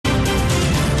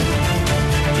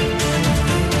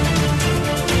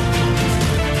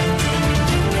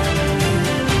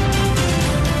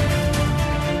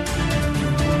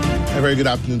A very good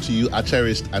afternoon to you, our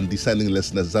cherished and descending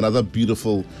listeners. It's another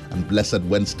beautiful and blessed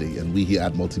Wednesday, and we here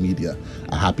at Multimedia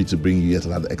are happy to bring you yet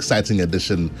another exciting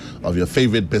edition of your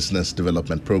favorite business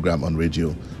development program on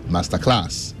radio,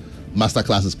 Masterclass.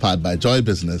 Masterclass is powered by Joy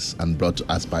Business and brought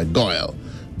to us by Goyle.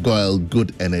 Goyle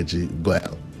Good Energy,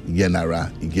 Goyle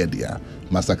Yenara Igedia.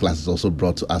 Masterclass is also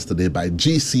brought to us today by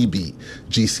GCB.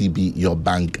 GCB, your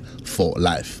bank for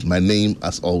life. My name,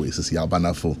 as always, is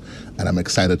Yabanafo, and I'm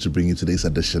excited to bring you today's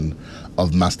edition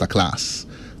of Masterclass.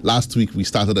 Last week, we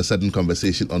started a certain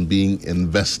conversation on being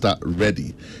investor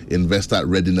ready, investor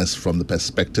readiness from the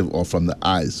perspective or from the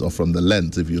eyes or from the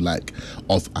lens, if you like,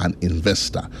 of an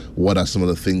investor. What are some of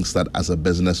the things that as a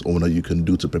business owner you can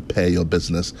do to prepare your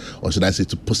business, or should I say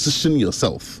to position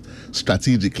yourself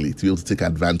strategically to be able to take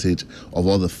advantage of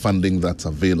all the funding that's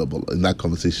available? In that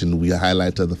conversation, we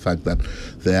highlighted the fact that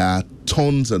there are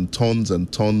tons and tons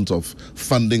and tons of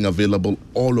funding available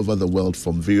all over the world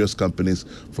from various companies,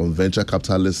 from venture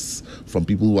capitalists, from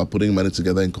people who are putting money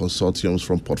together in consortiums,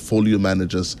 from portfolio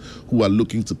managers who are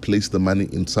looking to place the money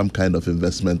in some kind of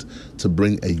investment to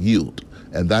bring a yield.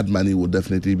 And that money will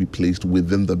definitely be placed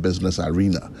within the business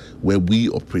arena where we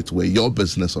operate, where your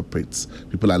business operates.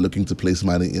 People are looking to place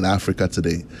money in Africa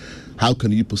today. How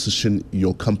can you position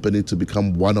your company to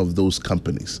become one of those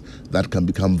companies that can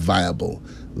become viable?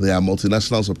 There are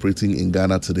multinationals operating in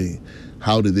Ghana today.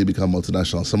 How did they become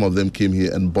multinational? Some of them came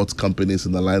here and bought companies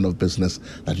in the line of business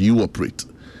that you operate.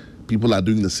 People are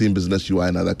doing the same business you are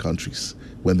in other countries.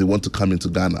 When they want to come into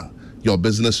Ghana, your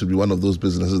business should be one of those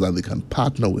businesses that they can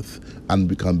partner with and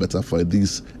become better for.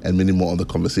 These and many more other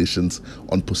conversations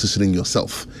on positioning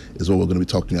yourself is what we're going to be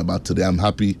talking about today. I'm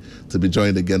happy to be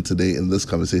joined again today in this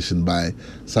conversation by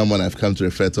someone I've come to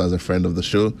refer to as a friend of the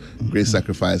show, Great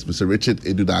Sacrifice, Mr. Richard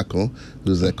Edudako,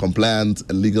 who's a compliance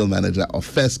and legal manager of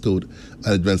First Code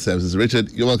Management Services.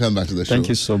 Richard, you're welcome back to the show. Thank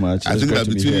you so much. I think that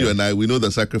between you and I, we know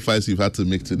the sacrifice you've had to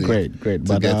make today. Great.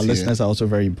 But our listeners are also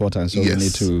very important, so we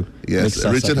need to... Yes,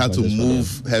 Richard had to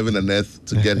move heaven and earth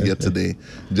to get here today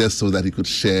just so that he could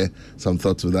share some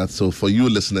thoughts with that. So for you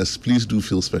listeners, please do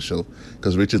feel special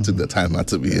because Richard took the time out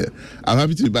to be here. I'm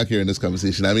happy to be back here in this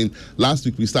conversation. I mean, last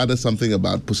week we started something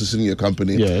about positioning your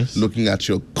company, looking at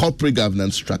your corporate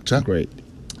governance structure. Great.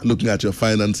 Looking at your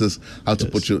finances, how to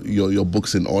put your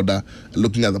books in order,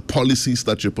 looking at the policies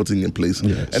that you're putting in place,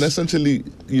 and essentially,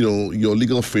 your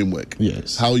legal framework,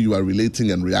 how you are relating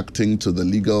and reacting to the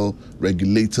legal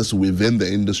regulators within the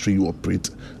industry you operate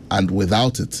and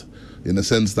without it. In the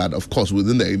sense that, of course,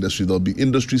 within the industry, there'll be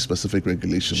industry-specific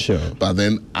regulation. Sure. But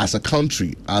then, as a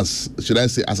country, as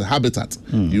a habitat,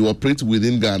 you operate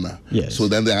within Ghana. Yes. So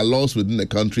then there are laws within the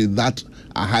country that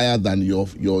are higher than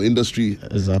your industry.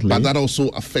 Exactly. But that also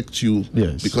affects you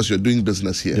because you're doing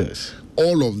business here. Yes.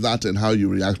 All of that and how you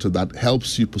react to that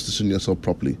helps you position yourself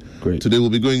properly. Great. Today we'll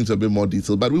be going into a bit more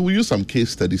detail, but we will use some case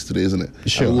studies today, isn't it?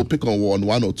 Sure. And we'll pick on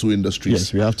one or two industries.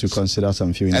 Yes, we have to consider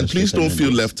some few industries. And please don't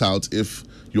feel left out if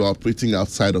you are operating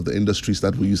outside of the industries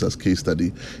that we use as case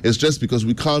study. It's just because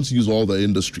we can't use all the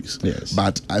industries. Yes.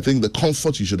 But I think the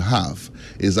comfort you should have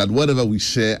is that whatever we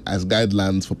share as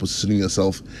guidelines for positioning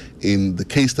yourself in the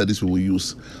case studies we will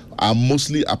use are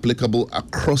mostly applicable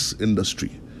across industry.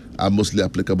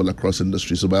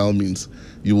 So by all means,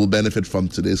 you will benefit from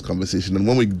today's conversation. And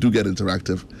when we do get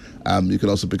interactive, you can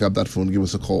also pick up that phone, give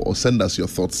us a call, or send us your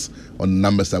thoughts on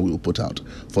numbers that we will put out.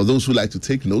 For those who like to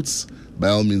take notes, by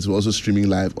all means, we're also streaming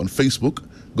live on Facebook.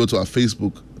 Go to our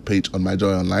Facebook page on My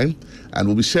Joy Online, and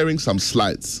we'll be sharing some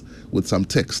slides with some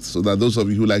text so that those of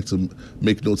you who like to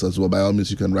make notes as well, by all means,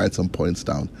 you can write some points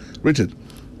down. Richard,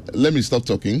 let me stop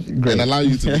talking and allow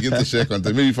you to begin to share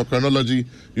content. Maybe for chronology,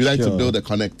 you like to build a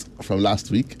connect from last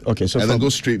week. Okay, so and then go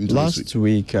straight into last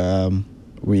week.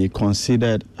 We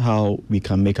considered how we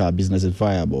can make our businesses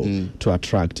viable to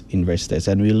attract investors.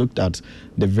 And we looked at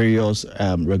the various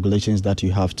regulations that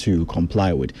you have to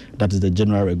comply with. That is the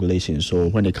general regulations. So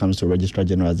when it comes to Registrar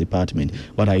General's Department,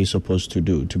 what are you supposed to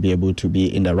do to be able to be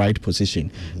in the right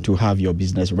position to have your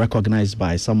business recognized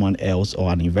by someone else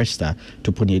or an investor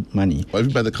to put in money? Or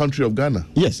even by the country of Ghana.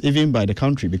 Yes, even by the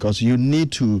country, because you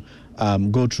need to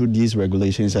go through these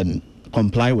regulations and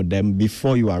comply with them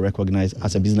before you are recognized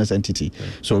as a business entity.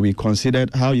 So we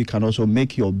considered how you can also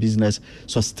make your business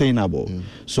sustainable.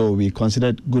 So we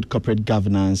considered good corporate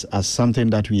governance as something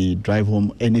that we drive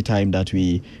home anytime that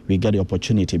we get the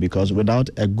opportunity, because without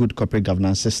a good corporate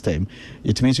governance system,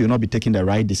 it means you'll not be taking the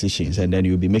right decisions, and then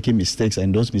you'll be making mistakes,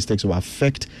 and those mistakes will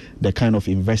affect the kind of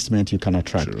investment you can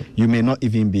attract. Sure. You may not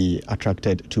even be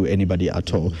attracted to anybody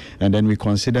at all. And then we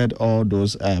considered all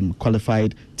those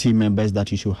qualified team members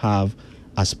that you should have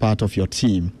as part of your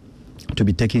team to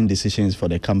be taking decisions for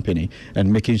the company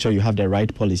and making sure you have the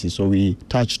right policy. So we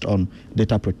touched on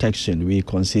data protection, we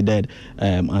considered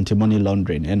anti-money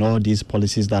laundering and all these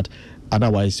policies that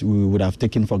otherwise we would have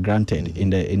taken for granted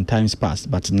in times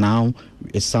past, but now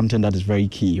it's something that is very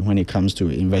key when it comes to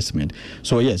investment.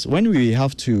 So yes, when we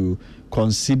have to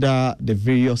consider the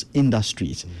various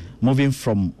industries, moving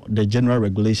from the general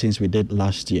regulations we did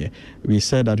last year, we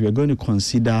said that we are going to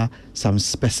consider some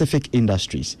specific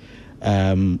industries.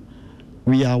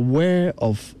 We are aware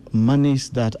of monies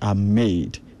that are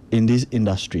made in these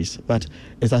industries, but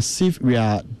it's as if we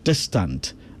are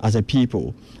distant as a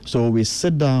people. So we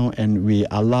sit down and we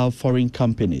allow foreign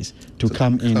companies to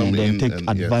come in and then take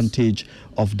advantage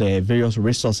of the various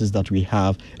resources that we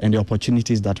have and the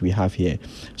opportunities that we have here.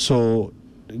 So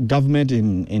government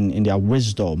in their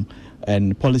wisdom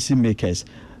and policymakers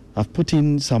have put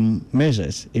in some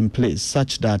measures in place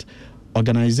such that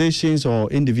organizations or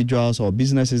individuals or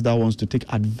businesses that wants to take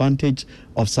advantage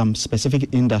of some specific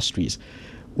industries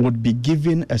would be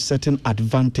given a certain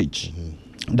advantage.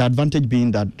 The advantage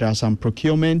being that there are some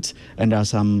procurement and there are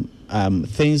some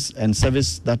things and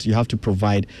service that you have to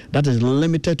provide that is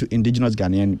limited to indigenous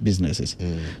Ghanaian businesses.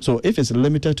 So if it's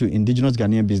limited to indigenous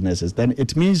Ghanaian businesses, then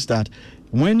it means that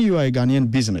when you are a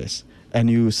Ghanaian business and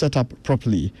you set up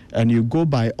properly and you go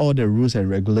by all the rules and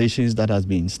regulations that has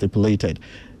been stipulated,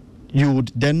 you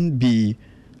would then be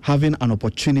having an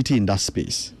opportunity in that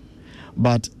space.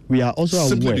 But we are also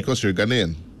simply because you're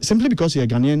Ghanaian. Simply because you're a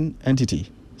Ghanaian entity.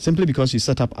 Simply because you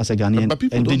set up as a Ghanaian, but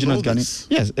indigenous Ghanaian.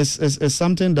 Yes, it's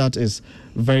something that is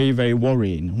very, very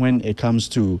worrying when it comes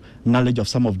to knowledge of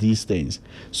some of these things.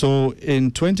 So in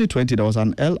 2020, there was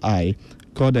an LI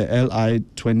called the LI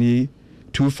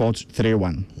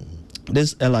 2431.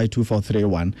 This LI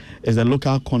 2431 is the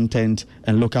local content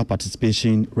and local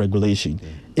participation regulation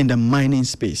in the mining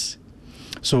space.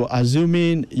 So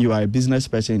assuming you are a business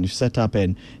person, you set up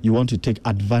and you want to take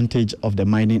advantage of the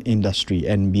mining industry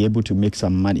and be able to make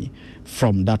some money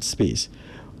from that space,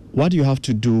 what you have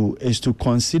to do is to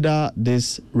consider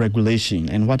this regulation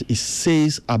and what it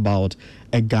says about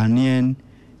a Ghanaian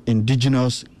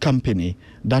indigenous company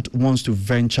that wants to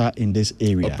venture in this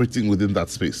area. Operating within that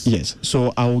space. Yes.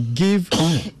 So I'll give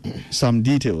some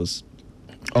details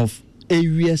of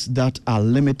areas that are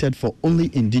limited for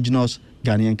only indigenous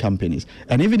Ghanaian companies.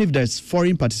 And even if there's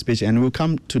foreign participation, and we'll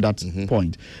come to that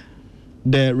point,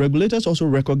 the regulators also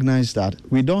recognize that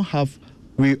we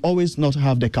always not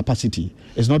have the capacity.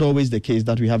 It's not always the case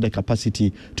that we have the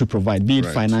capacity to provide, be it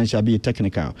financial, be it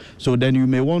technical. So then you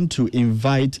may want to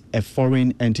invite a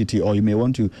foreign entity or you may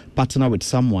want to partner with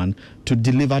someone to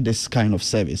deliver this kind of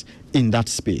service in that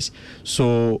space.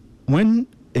 So when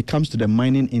it comes to the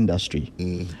mining industry,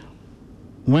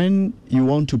 when you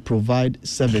want to provide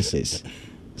services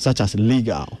such as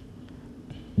legal,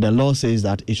 the law says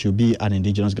that it should be an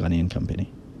indigenous Ghanaian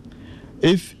company.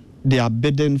 If they are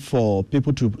bidding for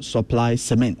people to supply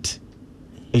cement,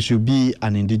 it should be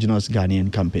an indigenous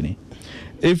Ghanaian company.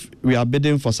 If we are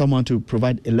bidding for someone to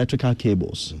provide electrical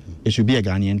cables, it should be a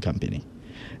Ghanaian company.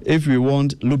 If we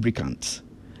want lubricants,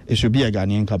 it should be a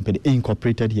Ghanaian company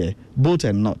incorporated here. Bolt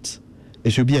and nut, it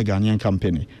should be a Ghanaian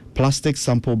company. Plastic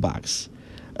sample bags,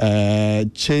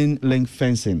 chain link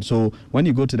fencing. So when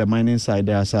you go to the mining side,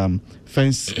 there are some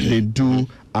fence they do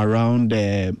around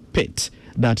the pit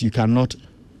that you cannot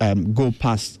go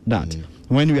past that.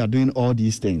 When we are doing all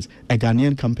these things, a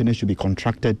Ghanaian company should be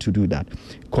contracted to do that.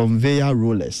 Conveyor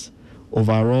rollers,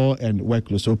 overall and work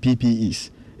clothes, so PPEs,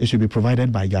 it should be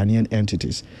provided by Ghanaian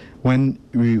entities. When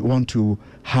we want to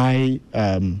hire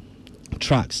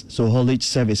trucks, so haulage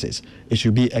services, it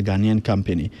should be a Ghanaian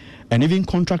company. And even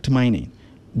contract mining,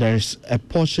 there's a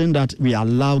portion that we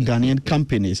allow Ghanaian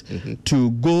companies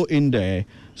to go in there.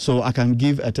 So I can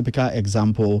give a typical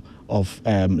example of,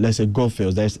 let's say,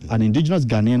 Goldfields. There's an indigenous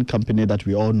Ghanaian company that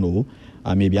we all know.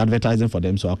 I may be advertising for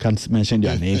them, so I can't mention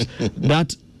their names.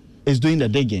 That is doing the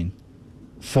digging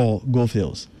for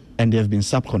Goldfields, and they have been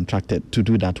subcontracted to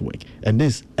do that work. And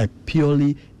this is a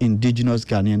purely indigenous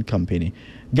Ghanaian company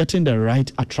getting the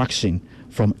right attraction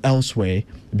from elsewhere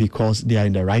because they are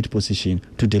in the right position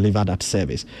to deliver that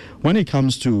service. When it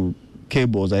comes to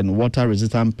cables and water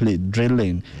resistant plate,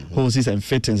 drilling, hoses and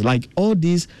fittings, like all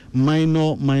these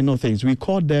minor things, we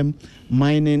call them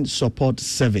mining support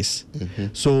service.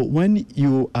 So when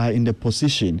you are in the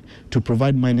position to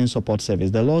provide mining support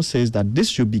service, the law says that this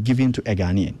should be given to a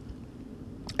Ghanaian.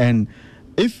 And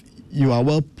if you are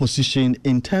well positioned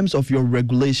in terms of your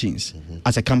regulations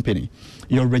as a company,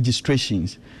 your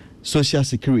registrations, Social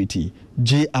Security,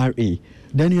 JRA,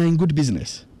 then you are in good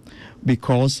business,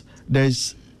 because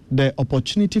there's the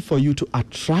opportunity for you to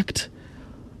attract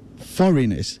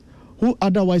foreigners who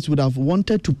otherwise would have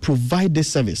wanted to provide this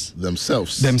service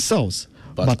themselves.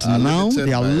 But now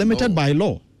they are limited by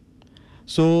law.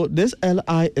 So this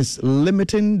LI is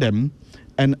limiting them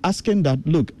and asking that,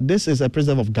 look, this is a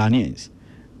preserve of Ghanaians,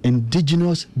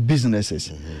 indigenous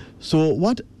businesses. So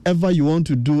whatever you want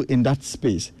to do in that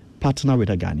space, partner with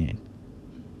a Ghanaian.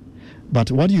 But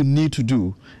what you need to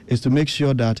do is to make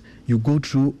sure that you go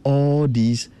through all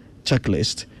these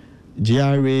checklists,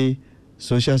 GRA,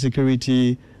 Social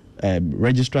Security,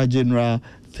 Registrar General,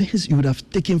 things you would have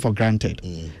taken for granted.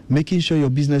 Making sure your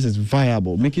business is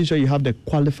viable, making sure you have the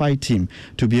qualified team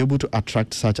to be able to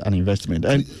attract such an investment.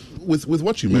 And with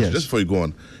what you mentioned, just before you go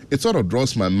on, it sort of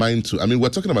draws my mind to, I mean, we're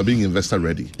talking about being investor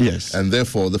ready. Yes. And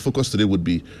therefore, the focus today would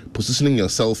be positioning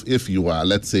yourself if you are,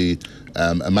 let's say,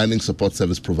 a mining support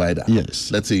service provider.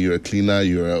 Yes. Let's say you're a cleaner,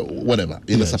 you're a whatever,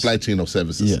 in a supply chain of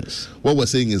services. Yes. What we're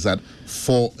saying is that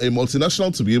for a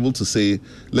multinational to be able to say,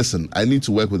 listen, I need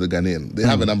to work with a Ghanaian, they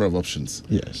have a number of options.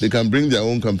 Yes. They can bring their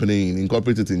own company in,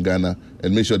 incorporate it in Ghana,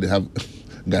 and make sure they have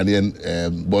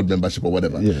Ghanaian board membership or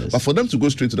whatever. Yes. But for them to go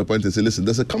straight to the point and say, listen,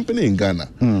 there's a company in Ghana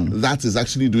that is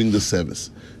actually doing this service.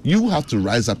 You have to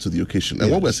rise up to the occasion. And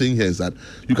what we're saying here is that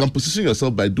you can position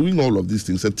yourself by doing all of these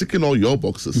things and ticking all your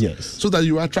boxes so that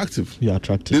you are attractive. You are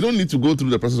attractive. They don't need to go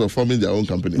through the process of forming their own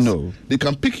companies. No. They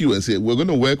can pick you and say, we're going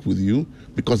to work with you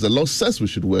because the law says we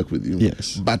should work with you.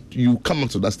 Yes. But you come up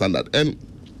to that standard. And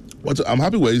I'm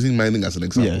happy we're using mining as an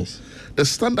example. Yes. The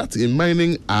standards in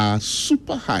mining are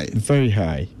super high. Very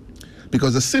high.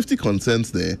 Because the safety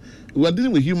concerns there, we are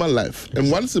dealing with human life.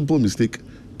 And one simple mistake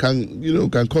can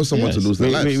cause someone to lose their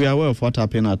lives. We are aware of what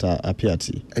happened at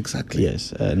Apiati. Exactly.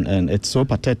 Yes. And it's so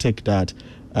pathetic that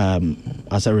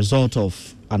as a result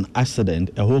of an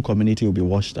accident, a whole community will be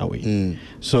washed away.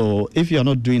 So if you are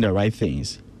not doing the right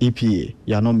things, EPA,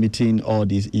 you are not meeting all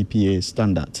these EPA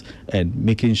standards and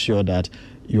making sure that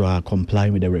you are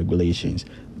complying with the regulations,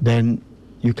 then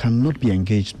you cannot be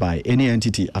engaged by any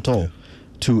entity at all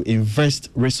to invest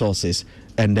resources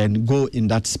and then go in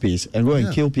that space and go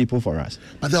and kill people for us.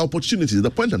 But there are opportunities. The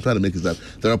point I'm trying to make is that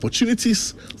there are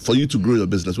opportunities for you to grow your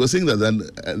business. We're saying that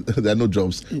there are no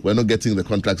jobs. We're not getting the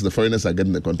contracts. The foreigners are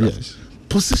getting the contracts. Yes.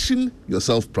 Position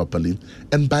yourself properly.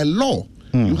 And by law,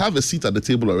 you have a seat at the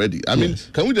table already. I mean,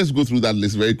 can we just go through that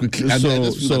list very quickly?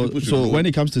 So when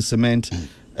it comes to cement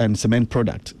and cement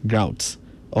product, grouts,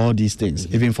 all these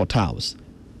things, even for tiles,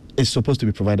 it's supposed to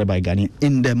be provided by Ghana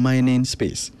in the mining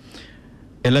space.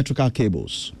 Electrical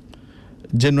cables,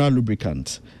 general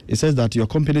lubricants. It says that your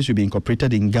company should be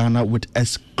incorporated in Ghana with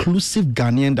exclusive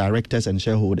Ghanaian directors and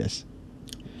shareholders.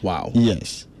 Wow.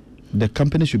 Yes. The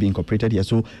company should be incorporated here.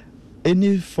 So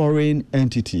any foreign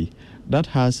entity that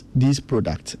has these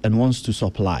products and wants to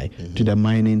supply to the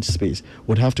mining space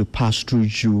would have to pass through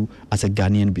you as a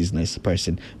Ghanaian business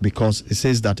person, because it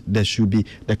says that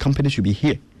the company should be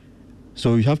here.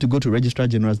 So you have to go to Registrar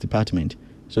General's department.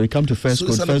 So you come to First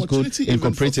Code,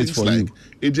 incorporate it for you.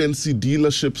 Agency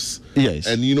dealerships,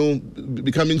 and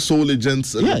becoming sole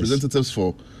agents and representatives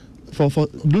for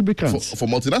lubricants, for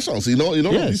multinationals. In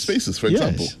all of these spaces, for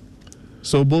example.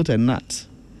 So bolt and nut.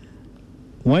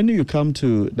 When you come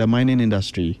to the mining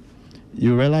industry,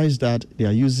 you realize that they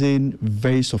are using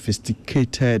very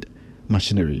sophisticated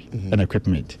machinery and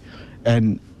equipment,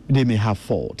 and they may have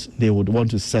fault. They would want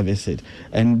to service it.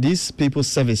 And these people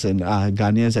servicing are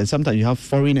Ghanaians, and sometimes you have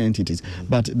foreign entities.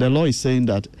 But the law is saying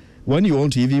that when you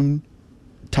want to even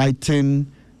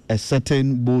tighten a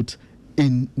certain boat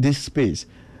in this space,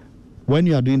 when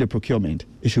you are doing the procurement,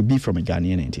 it should be from a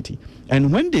Ghanaian entity.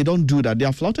 And when they don't do that, they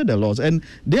have flouted the laws. And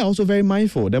they are also very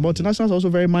mindful. The multinationals are also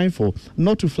very mindful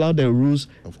not to flout the rules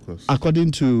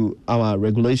according to our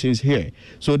regulations here.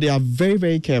 So they are very,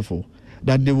 very careful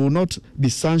that they will not be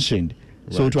sanctioned.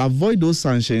 Right. So to avoid those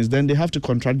sanctions, then they have to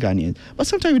contract Ghanaians. But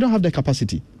sometimes we don't have the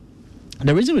capacity.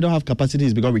 The reason we don't have capacity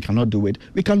is because we cannot do it.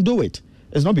 We can do it.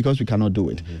 It's not because we cannot do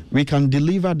it. We can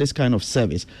deliver this kind of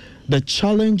service. The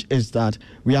challenge is that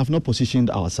we have not positioned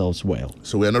ourselves well.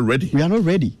 So we are not ready. We are not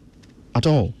ready at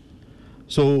all.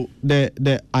 So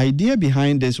the idea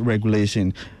behind this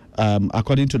regulation,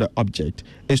 according to the object,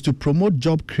 is to promote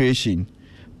job creation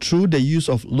through the use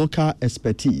of local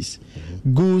expertise,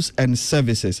 goods and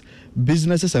services,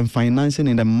 businesses and financing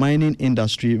in the mining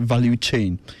industry value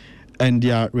chain, and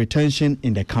their retention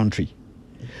in the country.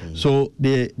 So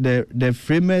the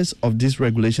framers of this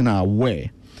regulation are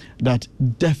aware that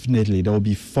definitely there will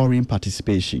be foreign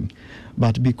participation.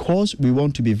 But because we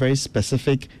want to be very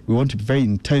specific, we want to be very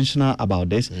intentional about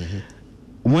this,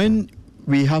 when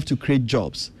we have to create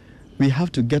jobs, we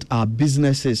have to get our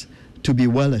businesses to be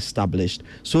well established,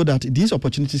 so that these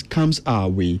opportunities comes our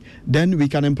way, then we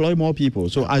can employ more people.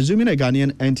 So assuming a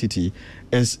Ghanaian entity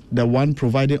is the one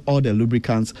providing all the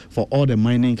lubricants for all the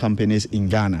mining companies in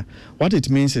Ghana, what it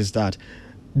means is that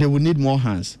they will need more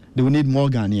hands, they will need more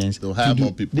Ghanaians. They'll hire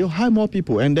more people. They'll hire more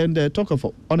people, and then the talk of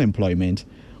unemployment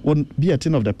won't be a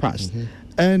thing of the past.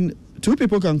 And two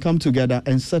people can come together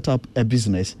and set up a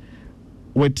business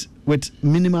with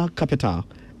minimal capital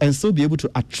and still be able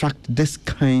to attract this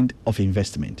kind of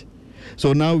investment.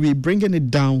 So now we're bringing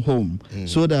it down home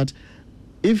so that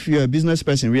if you're a business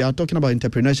person, we are talking about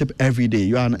entrepreneurship every day.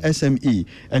 You are an SME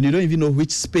and you don't even know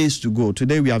which space to go.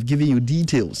 Today we have given you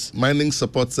details. Mining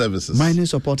support services. Mining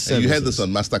support services. And you heard this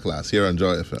on Masterclass here on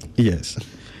Joy FM. Yes.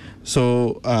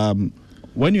 So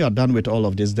when you are done with all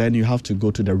of this, then you have to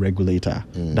go to the regulator,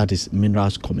 that is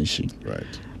Minerals Commission. Right.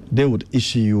 They would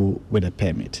issue you with a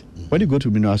permit. When you go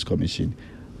to Minerals Commission,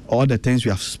 all the things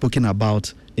we have spoken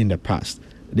about in the past,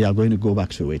 they are going to go back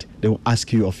to it. They will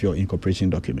ask you of your incorporation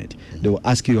document. They will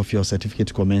ask you of your certificate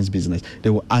to commence business. They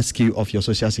will ask you of your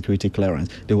social security clearance.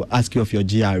 They will ask you of your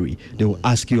GRE. They will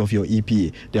ask you of your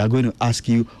EPA. They are going to ask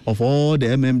you of all the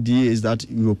MMDAs that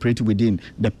you operate within,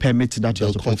 the permits that you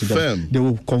are supposed to get. They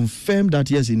will confirm that,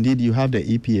 yes, indeed, you have the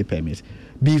EPA permit.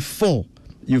 Before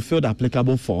you fill the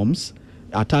applicable forms,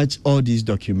 attach all these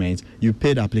documents, you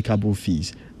pay the applicable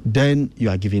fees, then you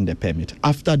are given the permit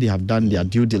after they have done their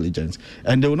due diligence.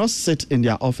 And they will not sit in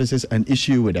their offices and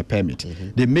issue you with a permit.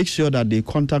 They make sure that they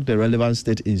contact the relevant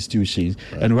state institutions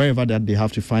and wherever that they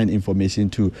have to find information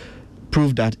to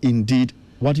prove that indeed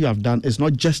what you have done is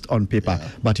not just on paper,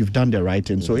 but you've done the right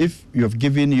thing. So if you have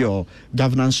given your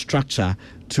governance structure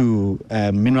to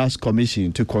Minerals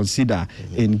Commission to consider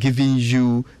in giving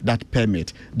you that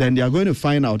permit, then they are going to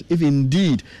find out if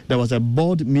indeed there was a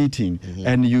board meeting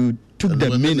and you took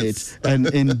the minutes and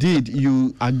indeed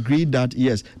you agreed that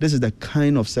yes, this is the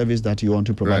kind of service that you want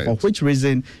to provide, for which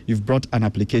reason you've brought an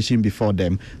application before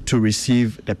them to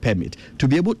receive the permit to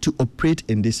be able to operate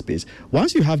in this space.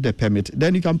 Once you have the permit,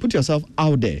 then you can put yourself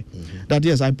out there that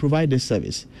yes, I provide this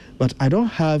service, but I don't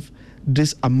have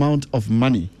this amount of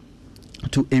money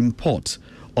to import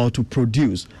or to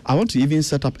produce. I want to even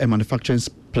set up a manufacturing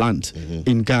plant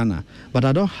in Ghana, but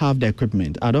I don't have the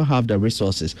equipment, I don't have the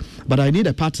resources, but I need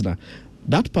a partner.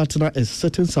 That partner is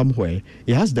sitting somewhere,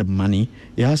 he has the money,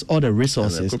 he has all the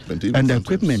resources and the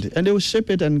equipment, and they will ship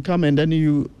it and come, and then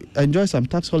you enjoy some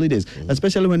tax holidays,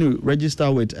 especially when you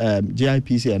register with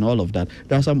GIPC and all of that.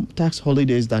 There are some tax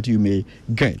holidays that you may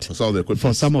get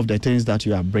for some of the things that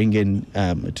you are bringing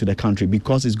to the country,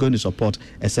 because it's going to support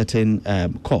a certain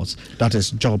cause, that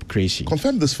is job creation.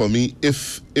 Confirm this for me,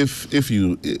 if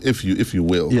you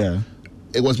will. Yeah.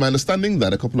 It was my understanding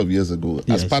that a couple of years ago,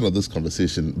 as part of this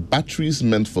conversation, batteries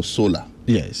meant for solar.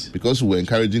 Yes. Because we're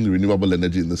encouraging renewable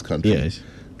energy in this country. Yes.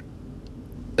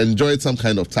 Enjoyed some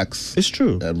kind of tax. It's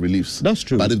true. Reliefs. That's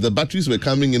true. But if the batteries were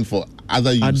coming in for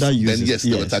other uses, then yes,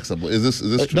 they were taxable. Is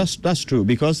this true? That's true,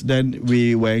 because then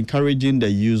we were encouraging the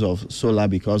use of solar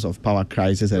because of power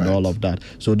crisis and all of that.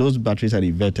 So those batteries and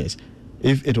inverters,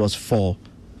 if it was for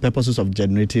purposes of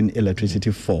generating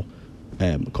electricity for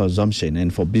consumption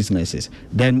and for businesses,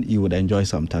 then you would enjoy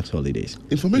some tax holidays.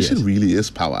 Information really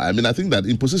is power. I mean, I think that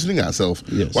in positioning ourselves,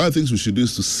 one of the things we should do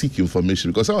is to seek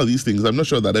information, because some of these things, I'm not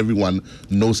sure that everyone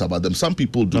knows about them. Some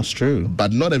people do. That's true.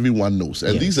 But not everyone knows.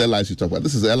 And these LIs you talk about,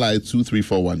 this is LI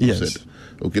 2341, you said.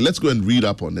 Okay, let's go and read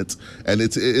up on it. And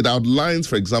it outlines,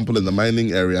 for example, in the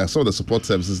mining area, some of the support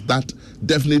services that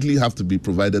definitely have to be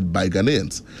provided by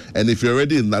Ghanaians. And if you're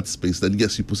already in that space, then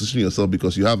yes, you position yourself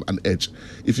because you have an edge.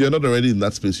 If you're not already in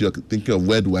that space, you're thinking of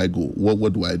where do I go?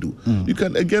 What do I do? You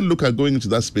can again look at going into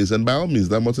that space, and by all means,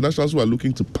 there are multinationals who are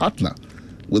looking to partner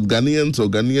with Ghanaians or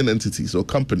Ghanaian entities or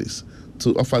companies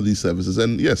to offer these services.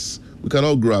 And yes, we can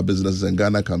all grow our businesses, and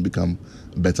Ghana can become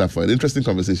better for it. Interesting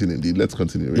conversation indeed. Let's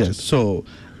continue, Richard. Yes, so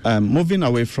moving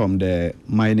away from the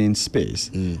mining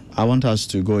space, I want us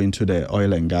to go into the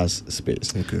oil and gas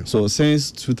space. Okay. So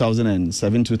since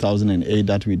 2007, 2008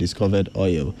 that we discovered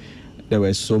oil, there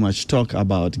was so much talk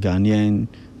about Ghanaian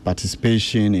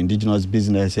participation, indigenous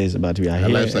businesses, but we are here.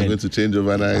 Our lives are going to change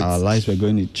overnight. Our lives were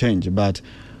going to change, but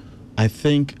I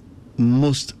think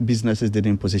most businesses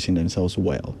didn't position themselves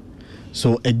well.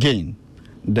 So again,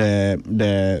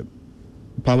 the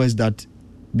powers that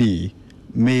be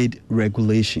made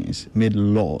regulations, made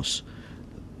laws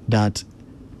that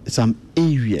some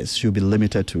areas should be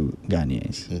limited to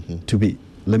Ghanaians, to be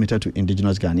limited to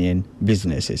indigenous Ghanaian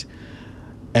businesses.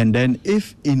 And then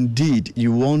if indeed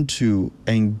you want to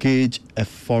engage a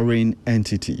foreign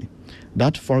entity,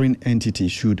 that foreign entity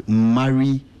should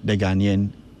marry the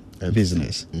Ghanaian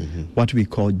business, what we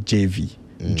call JV.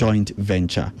 joint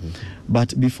venture.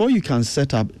 But before you can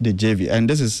set up the JV, and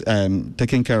this is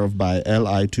taken care of by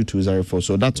LI 2204,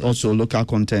 so that's also local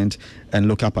content and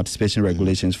local participation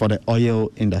regulations for the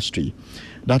oil industry.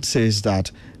 That says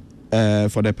that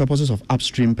for the purposes of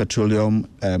upstream petroleum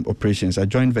operations, a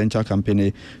joint venture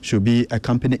company should be a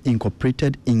company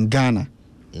incorporated in Ghana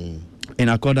in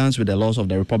accordance with the laws of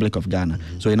the Republic of Ghana.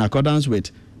 So in accordance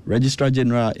with Registrar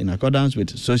General, in accordance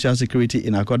with Social Security,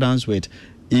 in accordance with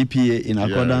EPA, in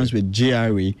accordance with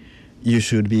GRA, you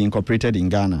should be incorporated in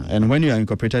Ghana. And when you are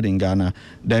incorporated in Ghana,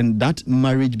 then that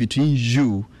marriage between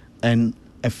you and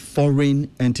a foreign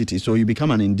entity, so you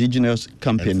become an indigenous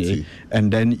company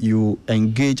and then you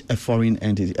engage a foreign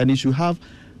entity, and you should have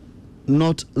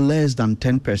not less than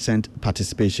 10%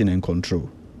 participation and control.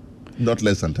 Not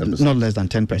less than 10%. Not less than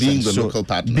 10%. Being the local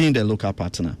partner. Being the local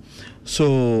partner.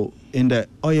 So in the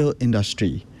oil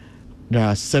industry, there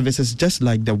are services just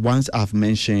like the ones I've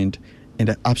mentioned in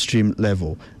the upstream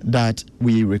level that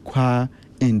we require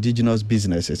indigenous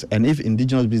businesses. And if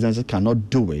indigenous businesses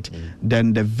cannot do it,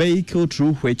 then the vehicle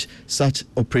through which such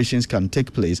operations can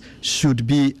take place should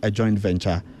be a joint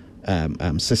venture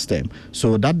system.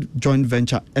 So that joint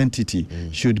venture entity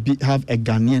should have a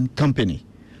Ghanaian company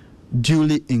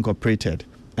duly incorporated,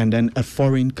 and then a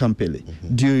foreign company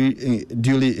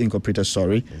duly incorporated,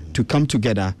 to come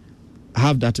together,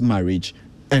 have that marriage,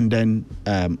 and then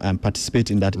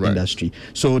participate in that industry.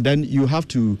 So then you have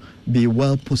to be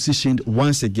well positioned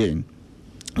once again.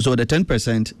 So the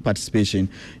 10% participation,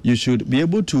 you should be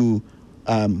able to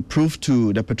prove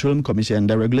to the Petroleum Commission, and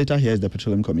the regulator here is the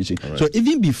Petroleum Commission. So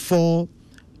even before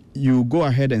you go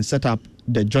ahead and set up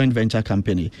the joint venture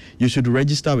company, you should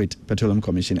register with Petroleum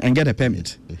Commission and get a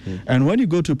permit. And when you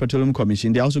go to Petroleum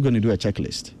Commission, they're also going to do a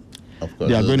checklist. Of course.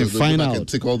 They are going to find out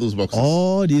tick all those boxes.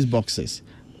 All these boxes,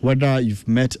 whether you've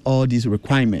met all these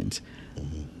requirements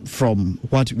from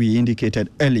what we indicated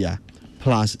earlier,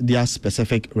 plus their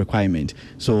specific requirement.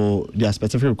 So their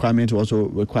specific requirement will also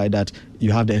require that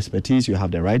you have the expertise, you have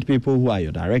the right people, who are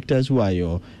your directors, who are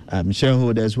your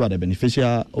shareholders, who are the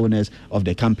beneficial owners of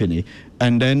the company.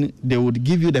 And then they would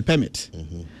give you the permit.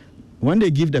 When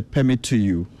they give the permit to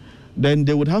you, then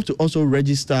they would have to also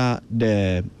register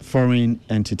the foreign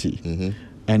entity.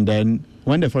 And then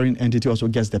when the foreign entity also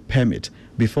gets the permit,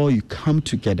 before you come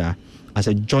together as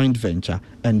a joint venture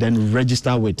and then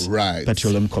register with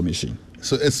Petroleum Commission.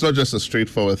 So it's not just a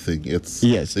straightforward thing. It's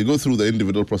they go through the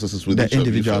individual processes with each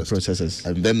individual of you first, processes,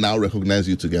 and then now recognize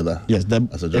you together. Yes,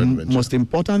 as a joint venture. The most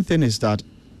important thing is that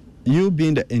you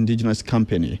being the indigenous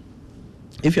company,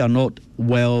 if you are not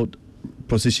well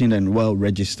positioned and well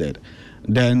registered,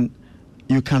 then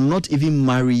you cannot even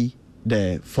marry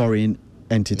the foreign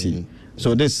entity.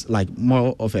 So this is like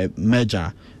more of a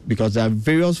merger, because there are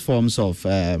various forms of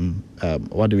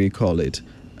what do we call it?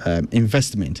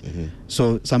 Investment.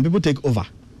 So some people take over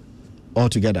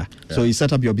altogether. So you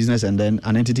set up your business and then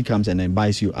an entity comes and then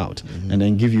buys you out and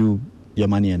then give you your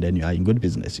money, and then you are in good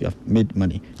business. You have made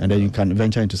money, and then you can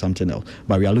venture into something else.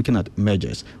 But we are looking at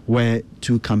mergers where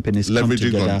two companies come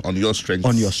together on your strength,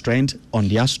 on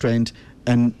their strength.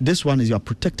 And this one is you are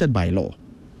protected by law.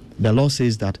 The law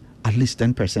says that at least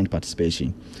 10%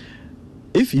 participation.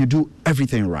 If you do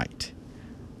everything right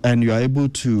and you are able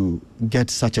to get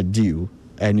such a deal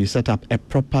and you set up a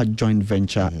proper joint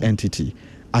venture entity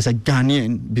as a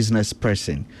Ghanaian business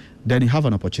person, then you have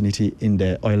an opportunity in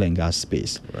the oil and gas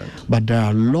space. But there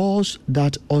are laws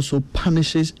that also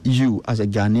punishes you as a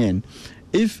Ghanaian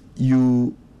if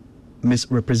you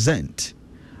misrepresent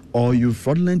or you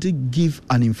fraudulently give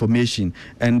an information.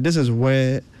 And this is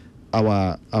where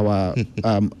our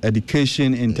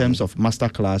education in terms of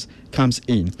masterclass comes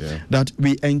in, that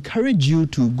we encourage you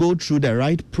to go through the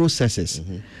right processes.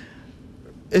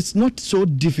 It's not so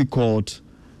difficult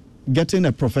getting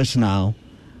a professional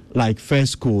like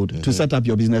First Code to set up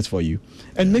your business for you,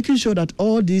 and making sure that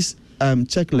all these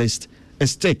checklist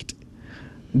is ticked.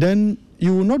 Then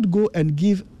you will not go and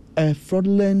give a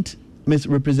fraudulent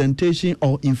misrepresentation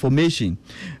or information,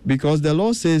 because the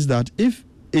law says that if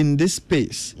in this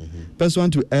space,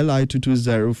 pursuant to LI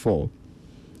 2204,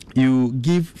 you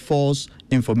give false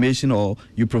information or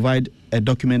you provide a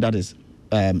document that is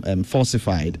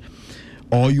falsified,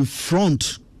 or you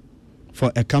front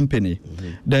for a company,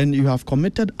 then you have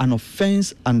committed an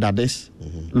offense under this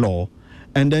law,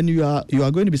 and then you are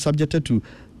going to be subjected to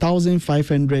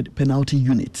 1,500 penalty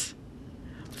units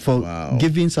for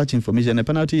giving such information. The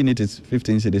penalty unit is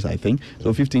 15 cedis, I think,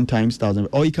 so 15 times 1,000,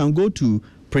 or you can go to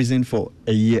prison for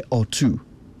a year or two.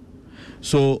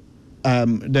 So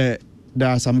there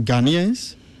are some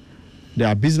Ghanaians, there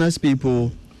are business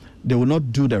people, they will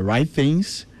not do the right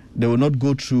things, they will not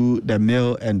go through the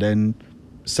mill and then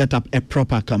set up a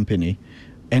proper company,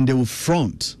 and they will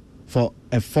front for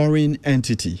a foreign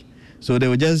entity. So they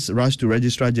will just rush to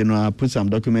Registrar General, put some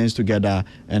documents together,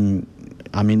 and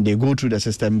they go through the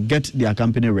system, get their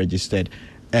company registered,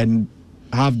 and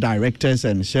have directors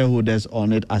and shareholders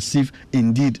on it as if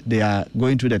indeed they are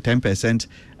going through the 10%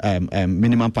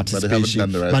 minimum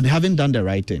participation. But they haven't done the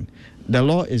right thing. The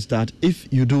law is that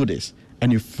if you do this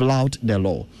and you flout the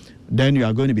law, then you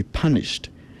are going to be punished.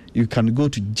 You can go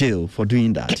to jail for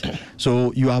doing that.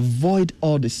 So you avoid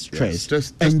all the stress,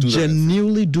 just and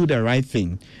genuinely do the right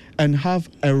thing and have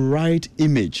a right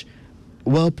image,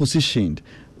 well positioned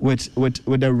with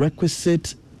the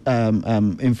requisite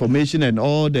information and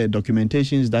all the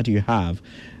documentations that you have,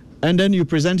 and then you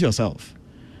present yourself.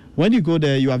 When you go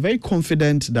there, you are very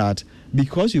confident that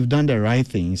because you've done the right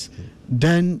things,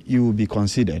 then you will be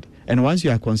considered. And once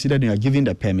you are considered and you are given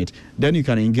the permit, then you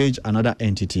can engage another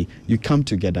entity. You come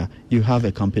together, you have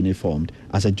a company formed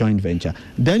as a joint venture.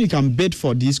 Then you can bid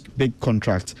for these big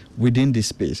contracts within this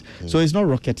space. So it's not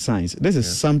rocket science. This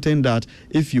is something that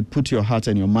if you put your heart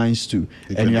and your minds to,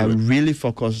 and you are really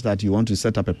focused that you want to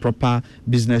set up a proper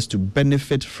business to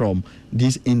benefit from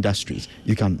these industries,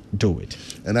 you can do it.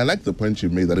 And I like the point you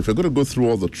made that if you're going to go through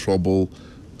all the trouble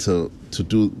to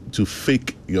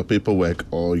fake your paperwork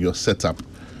or your setup,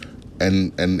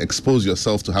 and expose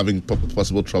yourself to having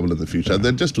possible trouble in the future,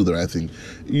 then just do the right thing.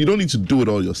 You don't need to do it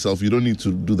all yourself. You don't need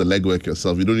to do the legwork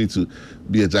yourself. You don't need to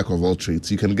be a jack of all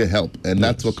trades. You can get help. And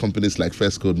that's what companies like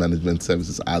First Code Management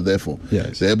Services are there for.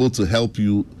 They're able to help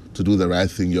you to do the right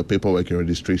thing, your paperwork, your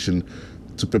registration,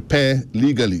 to prepare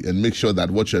legally and make sure that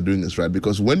what you're doing is right.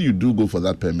 Because when you do go for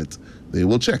that permit, they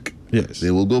will check.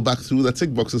 They will go back through the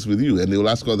tick boxes with you and they will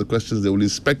ask all the questions. They will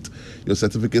inspect your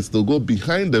certificates. They'll go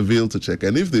behind the veil to check.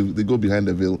 And if they go behind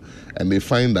the veil and they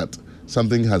find that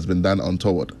something has been done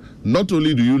untoward, not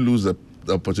only do you lose the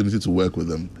opportunity to work with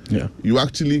them, you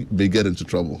actually may get into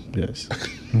trouble.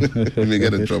 You may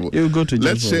get in trouble. You go to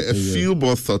jail. Let's share a few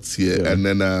more thoughts here and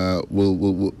then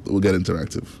we'll get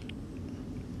interactive.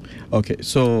 Okay,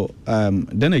 so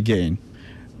then again,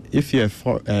 if you're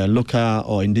a local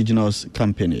or indigenous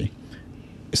company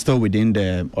still within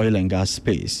the oil and gas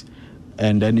space,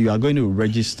 and then you are going to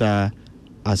register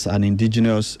as an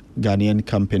indigenous Ghanaian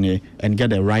company and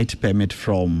get a right permit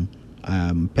from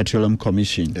Petroleum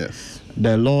Commission,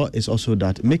 the law is also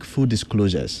that make full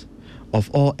disclosures of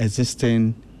all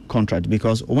existing contracts,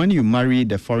 because when you marry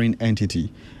the foreign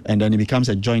entity and then it becomes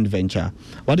a joint venture,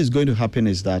 what is going to happen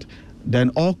is that then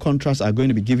all contracts are going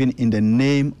to be given in the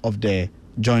name of the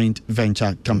joint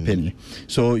venture company.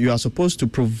 So you are supposed to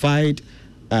provide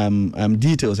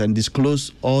details and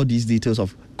disclose all these details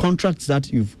of contracts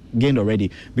that you've gained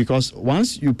already, because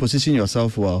once you position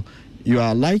yourself well, you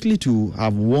are likely to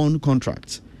have won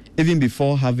contracts even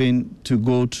before having to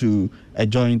go to a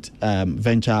joint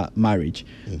venture marriage.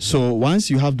 So once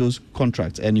you have those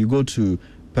contracts and you go to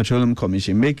Petroleum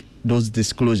Commission, make those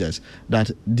disclosures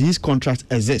that these contracts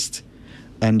exist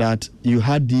and that you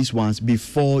had these ones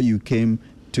before you came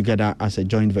together as a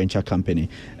joint venture company.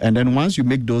 And then once you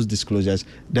make those disclosures,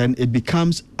 then it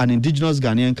becomes an indigenous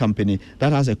Ghanaian company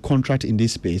that has a contract in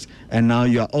this space, and now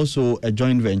you are also a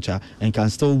joint venture and can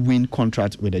still win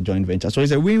contracts with a joint venture. So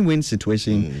it's a win-win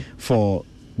situation for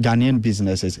Ghanaian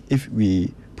businesses if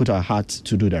we put our hearts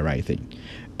to do the right thing.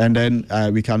 And then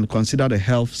we can consider the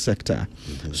health sector.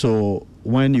 So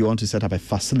when you want to set up a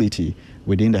facility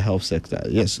within the health sector,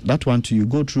 yes, that one too, you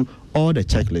go through all the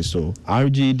checklists. So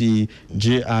RGD,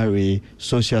 JRA,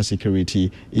 Social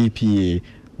Security, EPA.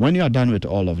 When you are done with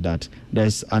all of that,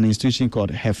 there's an institution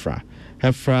called HEFRA.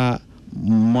 HEFRA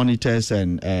monitors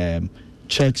and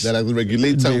checks. They're like the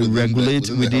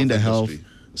regulator within the health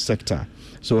sector.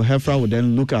 So HEFRA will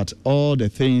then look at all the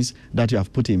things that you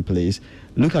have put in place,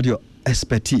 look at your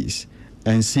expertise,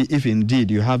 and see if indeed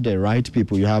you have the right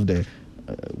people, you have the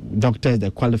doctors, the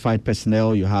qualified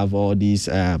personnel, you have all these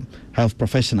health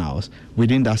professionals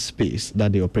within that space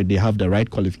that they operate. They have the right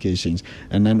qualifications,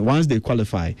 and then once they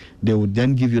qualify, they will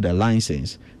then give you the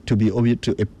license to be able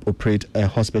to operate a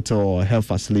hospital or a health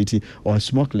facility or a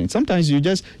small clinic. Sometimes you're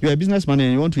a businessman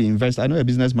and you want to invest. I know a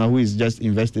businessman who is just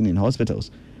investing in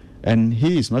hospitals, and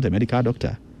he is not a medical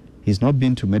doctor. He's not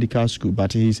been to medical school,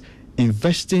 but he's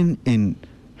investing in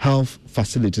health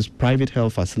facilities, private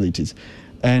health facilities.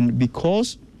 And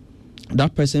because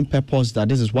that person purposed that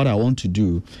this is what I want to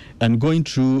do, and going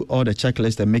through all the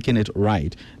checklists and making it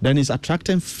right, then it's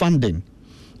attracting funding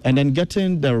and then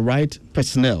getting the right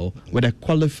personnel with a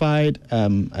qualified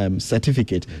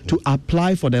certificate to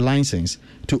apply for the license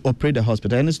to operate the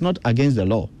hospital. And it's not against the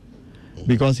law.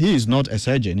 because he is not a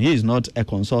surgeon, he is not a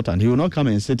consultant. He will not come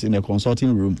and sit in a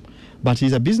consulting room, but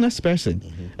he's a business person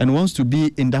and wants to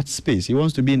be in that space. He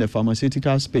wants to be in the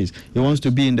pharmaceutical space. He wants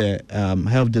to be in the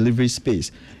health delivery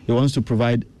space. He wants to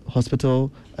provide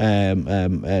hospitals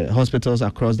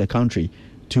across the country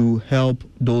to help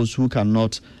those who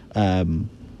cannot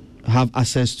have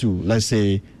access to, let's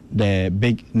say, the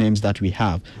big names that we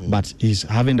have, but he's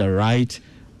having the right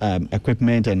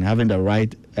equipment and having the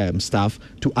right staff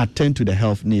to attend to the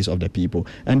health needs of the people.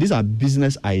 And these are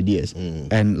business ideas.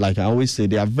 And like I always say,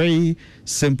 they are very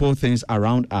simple things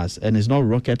around us, and it's not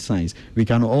rocket science. We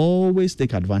can always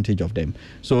take advantage of them.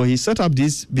 So he set up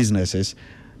these businesses.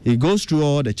 He goes through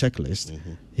all the checklists.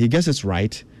 He gets it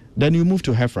right. Then you move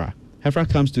to HEFRA. HEFRA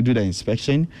comes to do the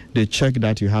inspection. They check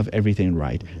that you have everything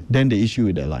right. Then they issue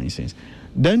you the license.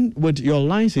 Then with your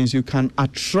license, you can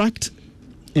attract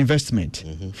investment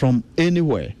from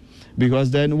anywhere.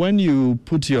 Because then when you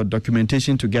put your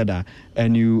documentation together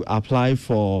and you apply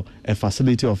for a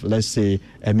facility of, let's say,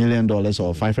 $1 million or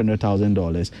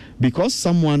 $500,000, because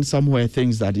someone somewhere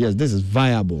thinks that, yes, this is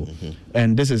viable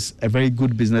and this is a very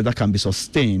good business that can be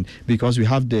sustained because we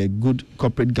have the good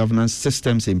corporate governance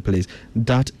systems in place,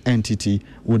 that entity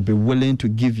would be willing to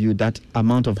give you that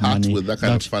amount of money with that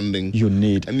kind of funding you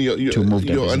need and to move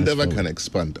the your endeavor forward. can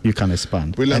expand. You can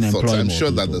expand. Brilliant and thoughts. I'm sure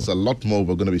people. that there's a lot more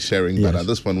we're going to be sharing, but at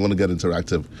this point, we want to get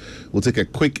interactive. We'll take a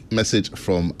quick message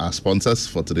from our sponsors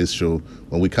for today's show.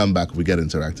 When we come back, we get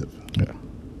interactive. Yeah.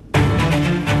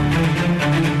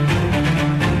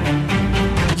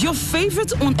 Your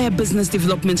favorite on-air business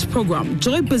development program,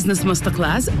 Joy Business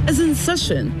Masterclass, is in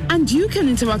session, and you can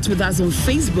interact with us on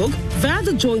Facebook via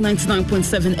the Joy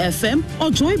 99.7 FM or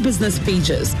Joy Business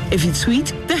pages. If you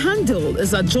tweet, the handle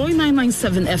is at Joy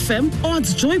 997 FM or at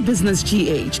Joy Business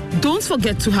GH. Don't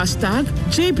forget to hashtag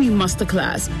JB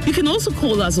Masterclass. You can also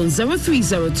call us on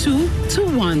 0302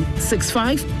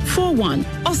 216541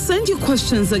 or send your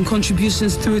questions and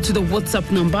contributions through to the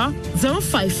WhatsApp number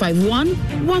 0551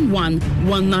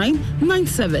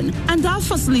 111997, and our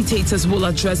facilitators will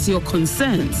address your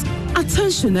concerns.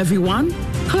 Attention everyone,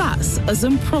 class is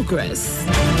in progress.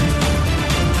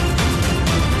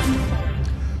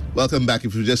 Welcome back.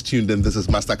 If you just tuned in, this is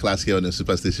Masterclass here on the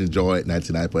Superstation Joy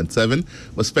 99.7.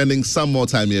 We're spending some more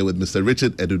time here with Mr.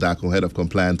 Richard Edudako, Head of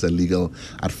Compliance and Legal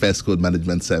at First Code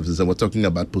Management Services, and we're talking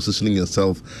about positioning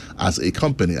yourself as a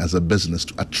company, as a business,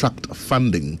 to attract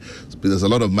funding. There's a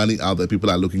lot of money out there.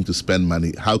 People are looking to spend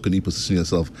money. How can you position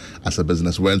yourself as a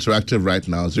business? We're interactive right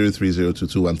now.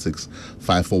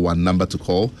 0302216541, number to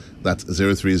call. That's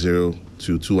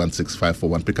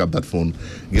 0302216541. Pick up that phone,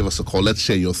 give us a call. Let's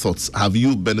share your thoughts. Have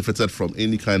you benefited from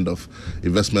any kind of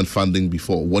investment funding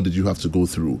before? What did you have to go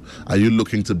through? Are you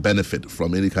looking to benefit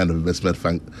from any kind of investment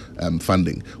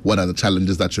funding? What are the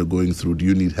challenges that you're going through? Do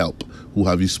you need help? Who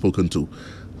have you spoken to?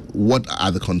 What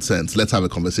are the concerns? Let's have a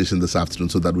conversation this afternoon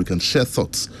so that we can share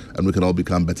thoughts and we can all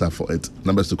become better for it.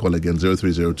 Numbers to call again,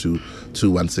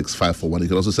 0302216541. You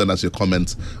can also send us your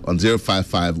comments on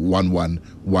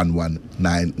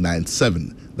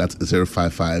 05511119997. That's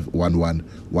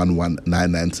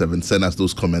 05511119997. Send us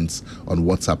those comments on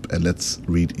WhatsApp and let's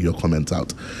read your comments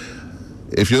out.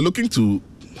 If you're looking to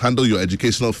handle your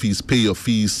educational fees, pay your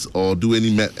fees, or do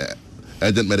any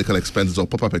urgent medical expenses or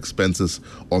pop-up expenses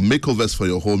or makeovers for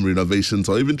your home renovations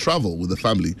or even travel with the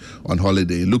family on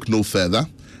holiday, look no further.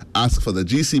 Ask for the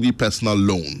GCB personal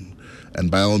loan. And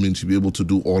by all means, you'll be able to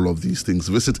do all of these things.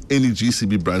 Visit any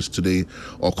GCB branch today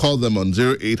or call them on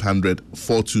 0800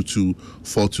 422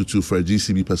 422 for a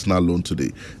GCB personal loan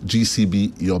today.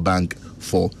 GCB, your bank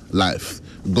for life.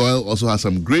 Goyle also has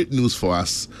some great news for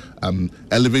us.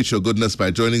 Elevate your goodness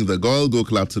by joining the Goyle Go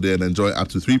Club today and enjoy up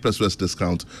to 3%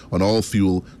 discount on all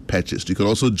fuel purchased. You can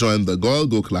also join the Goyle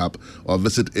Go Club or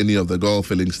visit any of the Goyle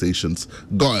filling stations.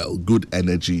 Goyle, good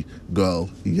energy. Goyle,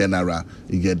 Yenara,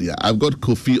 Igedia. I've got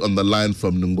Kofi on the line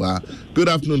from Nungwa. Good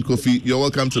afternoon, Kofi. You're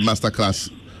welcome to Masterclass.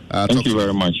 Thank you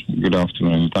very much. Good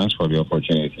afternoon. Thanks for the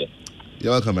opportunity.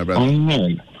 You're welcome, my brother.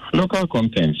 Local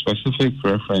content, specific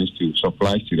reference to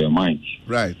supplies to the mines.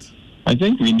 Right. I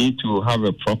think we need to have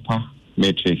a proper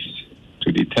matrix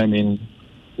to determine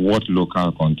what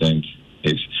local content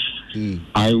is.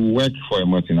 I work for a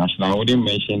multinational. I wouldn't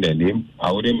mention the name. I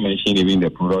wouldn't mention even the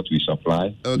product we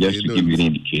supply, just to give you an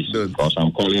indication, because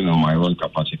I'm calling on my own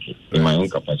capacity, in my own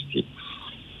capacity.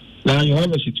 Now, you have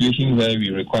a situation where we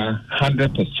require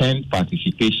 100%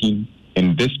 participation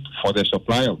in this for the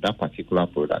supply of that particular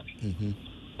product.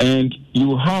 And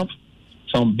you have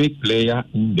some big player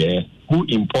in there who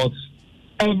imports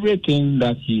everything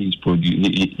that he is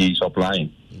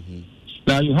supplying.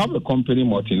 Now you have a company,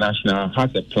 multinational,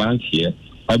 has a plant here,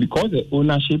 But because the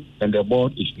ownership and the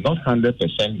board is not 100%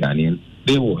 Ghanaian,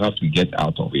 they will have to get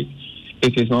out of it.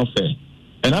 It is not fair.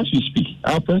 And as we speak,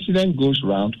 our president goes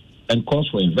around and calls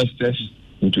for investors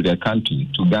into their country,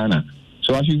 to Ghana.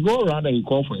 So as you go around and you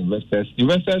call for investors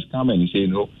come and say,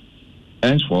 no,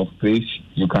 henceforth, please,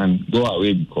 you can go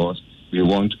away because we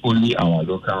want only our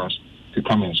locals to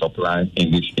come and supply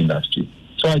in this industry.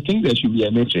 So I think there should be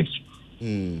a matrix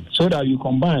so that you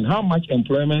combine how much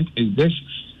employment is this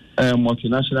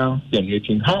multinational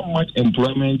generating, how much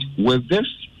employment will this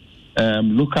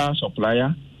local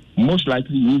supplier, most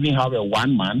likely you even have a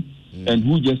one man and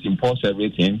who just imports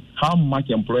everything, how much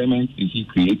employment is he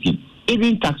creating?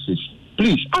 Even taxes.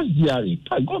 Please, ask DRA,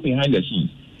 go behind the scenes.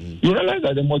 You realize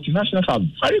that the multinationals are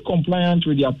very compliant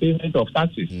with their payment of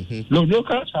taxes. The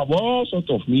locals have all sorts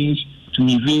of means to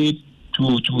evade,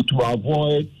 to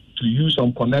avoid, to use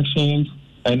some connections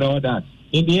and all that.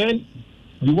 In the end,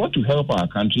 we want to help our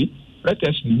country. Let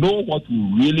us know what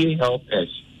will really help us,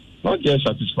 not just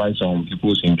satisfy some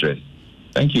people's interest.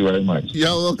 Thank you very much. You're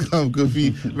welcome,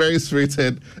 Kofi. Very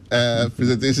spirited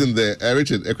presentation there.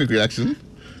 Richard, a quick reaction.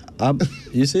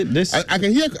 You see, this I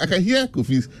can hear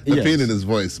Kofi's pain in his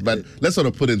voice, but let's sort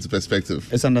of put it into perspective.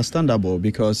 It's understandable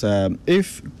because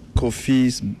if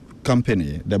Kofi's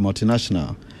company, the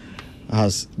multinational,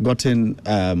 has gotten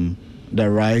the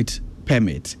right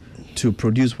permit to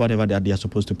produce whatever that they are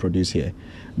supposed to produce here,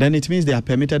 then it means they are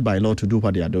permitted by law to do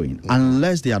what they are doing,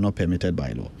 unless they are not permitted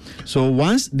by law. So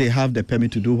once they have the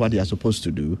permit to do what they are supposed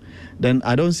to do, then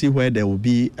I don't see where there will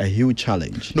be a huge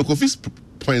challenge. No, Kofi's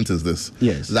point is this: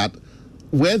 that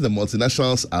where the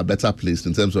multinationals are better placed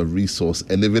in terms of resource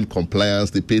and even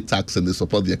compliance, they pay tax and they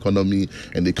support the economy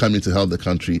and they come in to help the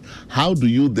country. How do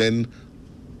you then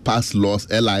pass laws,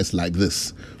 LIs like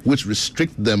this, which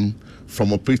restrict them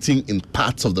from operating in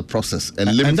parts of the process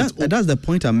and limit that's the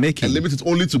point I'm making. And limit it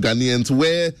only to Ghanaians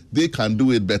where they can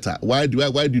do it better? Why do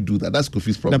you do that? That's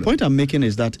Kofi's problem. The point I'm making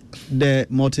is that the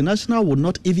multinational would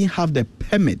not even have the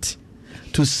permit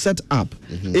to set up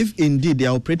if indeed they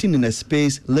are operating in a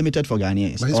space limited for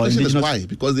Ghanaians. But his question is why?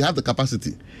 Because they have the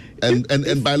capacity.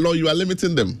 And by law, you are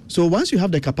limiting them. So once you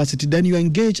have the capacity, then you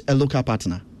engage a local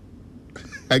partner.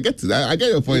 I get it. I get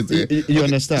your point. You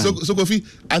understand? So Kofi,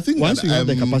 I think once you have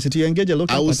the capacity, you engage a local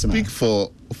partner. I will speak for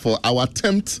our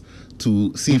attempt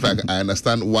to see if I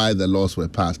understand why the laws were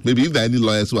passed. Maybe if there are any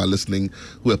lawyers who are listening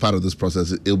who are part of this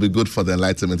process, it'll be good for the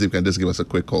enlightenment if you can just give us a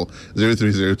quick call,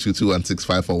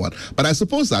 03022165541. But I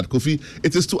suppose that, Kofi,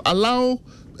 it is to allow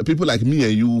people like me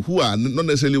and you who are not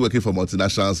necessarily working for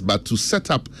multinationals, but to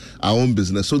set up our own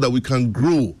business so that we can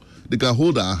grow. They can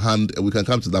hold our hand and we can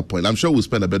come to that point. I'm sure we'll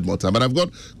spend a bit more time. But I've got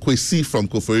Kwesi from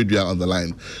Koforidua on the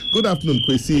line. Good afternoon,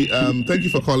 Kwesi. Thank you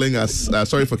for calling us.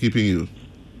 Sorry for keeping you.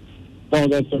 Oh,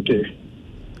 that's okay.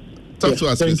 Talk to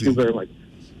us, thank Kwesi. you very much.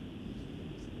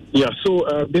 Yeah,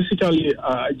 so basically,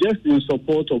 just in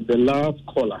support of the last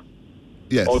caller.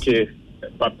 Yes. Okay,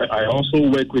 but I also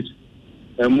work with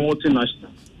a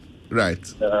multinational. Right.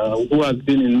 Who has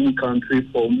been in the country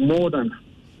for more than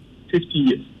 50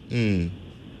 years.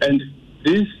 And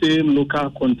this same local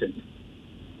content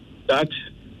that,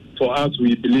 for us,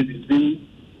 we believe is being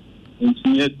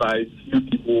engineered by few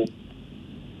people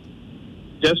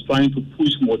just trying to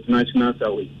push multinationals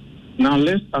away. Now,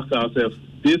 let's ask ourselves,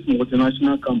 this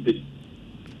multinational company,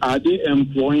 are they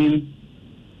employing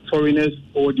foreigners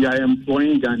or they are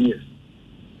employing Ghanaians?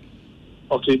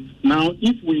 Okay, now,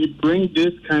 if we bring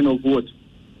this kind of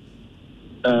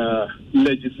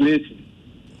legislation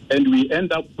and we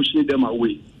end up pushing them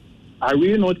away, are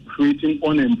we not creating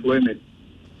unemployment?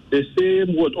 The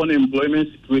same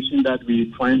unemployment situation that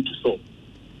we're trying to solve.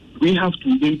 We have to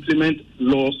implement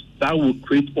laws that will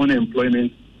create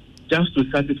unemployment just to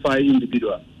satisfy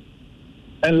individuals.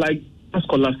 And like the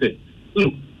scholar said,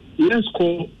 look, let's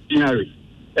call DRA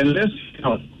and let's see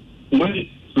how when it's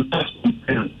tax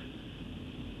compliance.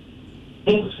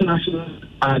 Most nationals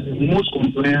are the most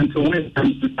compliant when it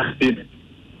comes to tax payment.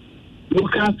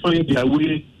 Locals find their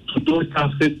way to those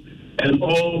taxes and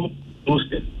all those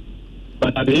things.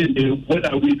 But at the end of the day, what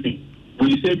are we doing?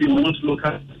 We say we want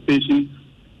local participation.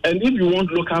 And if you want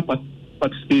local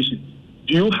participation,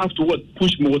 do you have to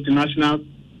push multinationals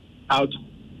out?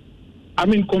 I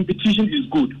mean, competition is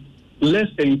good.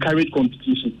 Let's encourage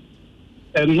competition.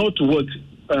 And not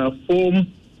form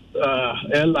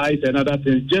allies and other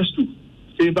things just to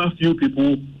favor few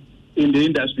people in the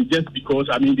industry just because,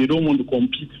 they don't want to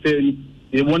compete fairly.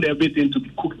 They want everything to be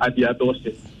cooked at their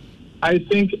doorstep. I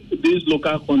think this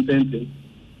local content thing,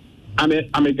 I'm a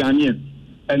Ghanaian.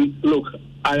 And look,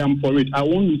 I am for it. I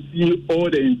want to see all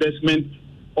the investment,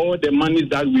 all the money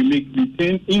that we make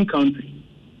retained in country.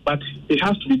 but it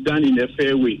has to be done in a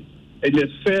fair way, in a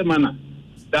fair manner,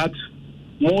 that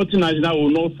multinational will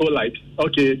not feel like,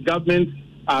 okay, government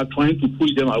are trying to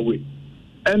push them away.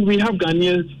 And we have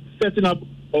Ghanaians setting up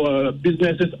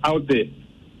businesses out there.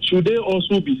 Should they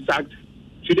also be sacked?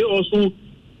 Should they also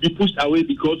be pushed away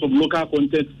because of local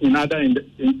content in other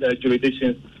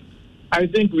jurisdictions? I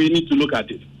think we need to look at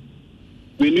it.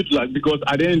 We need to because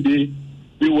at the end of the day,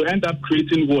 we will end up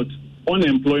creating what?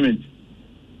 Unemployment.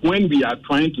 When we are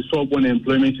trying to solve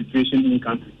unemployment situation in the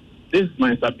country. This is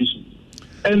my submission.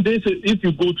 And this is, if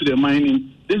you go to the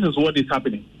mining, this is what is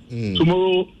happening.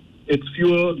 Tomorrow, it's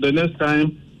fuel. The next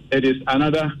time, it is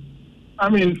another. I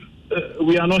mean,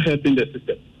 we are not helping the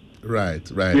system. Right.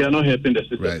 We are not helping the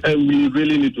system. Right. And we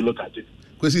really need to look at it.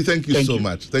 Kwesi, thank you so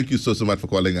much. Thank you so much for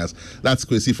calling us. That's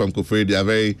Kwesi from Koforidua, a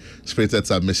very spirited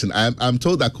submission. I'm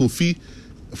told that Kofi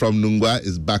from Nungwa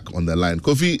is back on the line.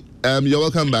 Kofi, you're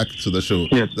welcome back to the show.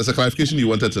 Yes. There's a clarification you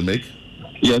wanted to make.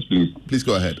 Yes, please. Please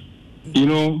go ahead. You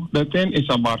know, the thing is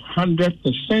about 100%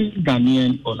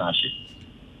 Ghanaian ownership.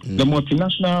 The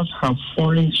multinationals have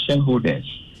foreign shareholders.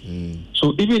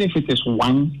 So even if it is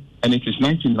one and it is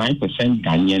 99%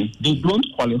 Ghanaian, they don't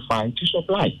qualify to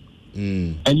supply.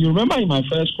 And you remember in my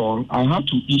first call, I had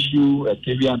to issue a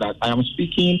caveat that I am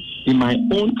speaking in my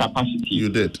own capacity. You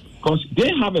did. Because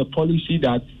they have a policy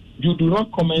that you do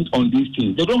not comment on these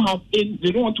things. They don't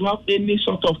want to have any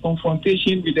sort of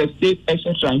confrontation with the state,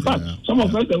 etc. In fact, some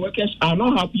of us, the workers, are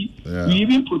not happy. We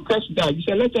even protest that. We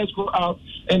say, let us go out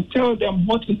and tell them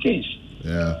what it is.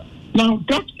 Now,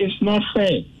 that is not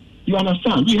fair. You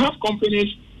understand? We have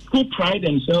companies who pride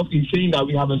themselves in saying that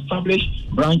we have established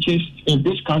branches in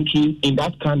this country, in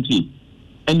that country.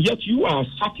 And yet you are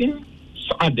sacking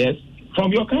others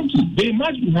from your country. They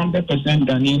must be 100%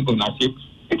 Ghanaian ownership.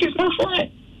 It is not fair.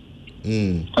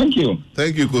 Thank you.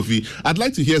 Thank you, Kofi. I'd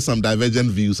like to hear some divergent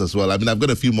views as well. I mean, I've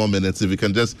got a few more minutes. If you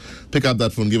can just pick up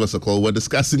that phone, give us a call. We're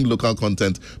discussing local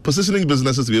content, positioning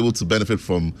businesses to be able to benefit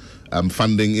from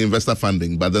funding, investor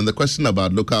funding. But then the question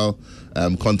about local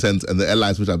content and the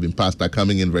allies which have been passed are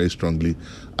coming in very strongly.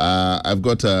 I've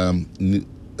got, Vodi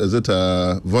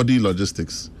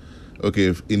Logistics? Okay,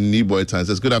 in Niboy Times.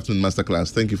 Says, good afternoon,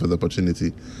 Masterclass. Thank you for the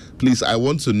opportunity. Please, I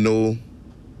want to know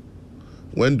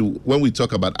when we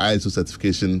talk about ISO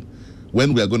certification,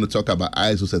 when we are going to talk about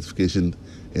ISO certification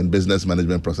in business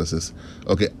management processes.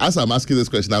 Okay, as I'm asking this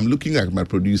question, I'm looking at my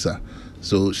producer.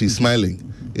 So she's smiling.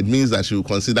 It means that she will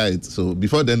consider it. So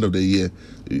before the end of the year,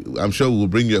 I'm sure we'll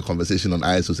bring you a conversation on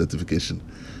ISO certification.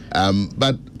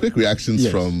 But quick reactions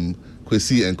from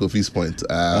Kwesi and Kofi's point.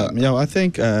 I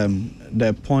think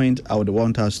the point I would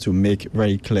want us to make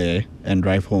very clear and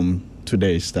drive home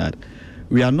today is that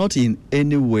we are not in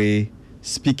any way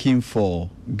speaking for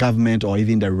government or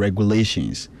even the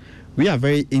regulations. We are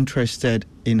very interested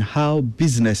in how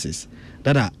businesses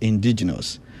that are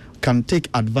indigenous can take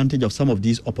advantage of some of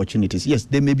these opportunities. Yes,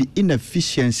 there may be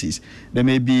inefficiencies, there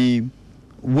may be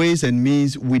ways and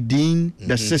means within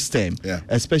the system,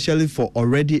 especially for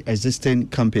already existing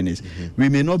companies. We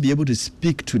may not be able to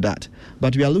speak to that,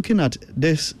 but we are looking at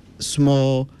this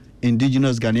small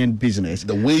indigenous Ghanaian business,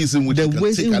 the ways in which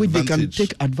they can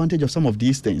take advantage of some of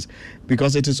these things,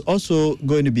 because it is also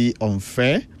going to be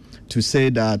unfair to say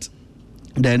that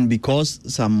then because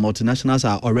some multinationals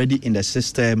are already in the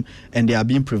system and they are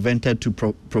being prevented to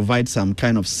provide some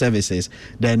kind of services,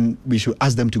 then we should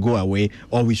ask them to go away,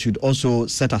 or we should also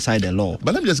set aside the law.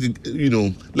 But let me just,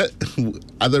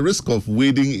 at the risk of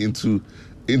wading into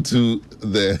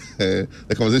the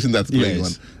conversation that's going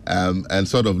on and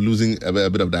sort of losing a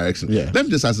bit of direction. Let me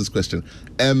just ask this question.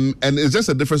 And it's just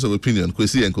a difference of opinion,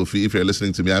 Kwesi and Kofi, if you're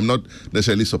listening to me. I'm not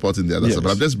necessarily supporting the other side,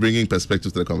 but I'm just bringing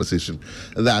perspective to the conversation.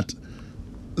 That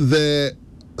the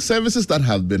services that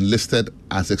have been listed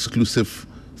as exclusive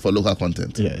for local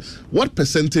content, what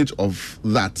percentage of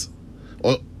that,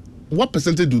 or what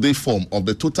percentage do they form of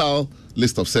the total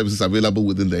list of services available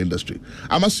within the industry?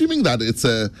 I'm assuming that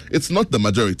it's not the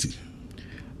majority.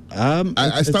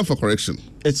 I stand for correction.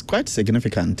 It's quite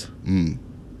significant.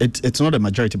 It's not a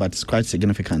majority, but it's quite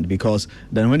significant, because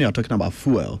then when you're talking about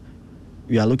fuel,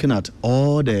 we are looking at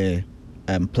all the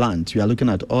plants, we are looking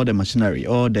at all the machinery,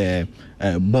 all the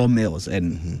ball mills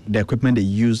and the equipment they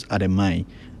use at the mine.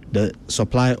 The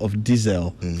supply of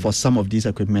diesel for some of these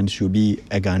equipment should be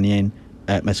a Ghanaian,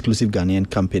 exclusive Ghanaian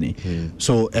company.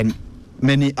 So, and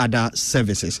many other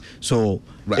services. So,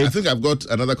 I think I've got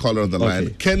another caller on the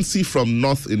line. Kenzie from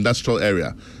North Industrial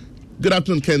Area. Good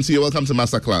afternoon, Kenzie. Welcome to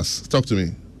Masterclass. Talk to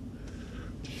me.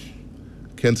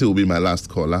 Kenzie will be my last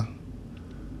caller.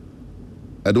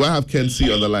 Do I have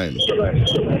Kenzie on the line?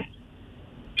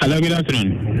 Hello, good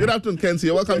afternoon. Good afternoon, Kenzie.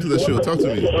 Welcome to the show. Talk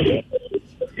to me.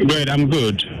 Good, I'm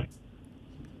good.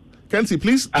 Kenty,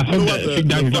 please I hope lower the the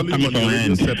feedback is not volume coming on the from radio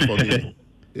end. set for me,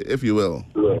 if you will.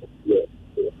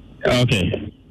 Okay.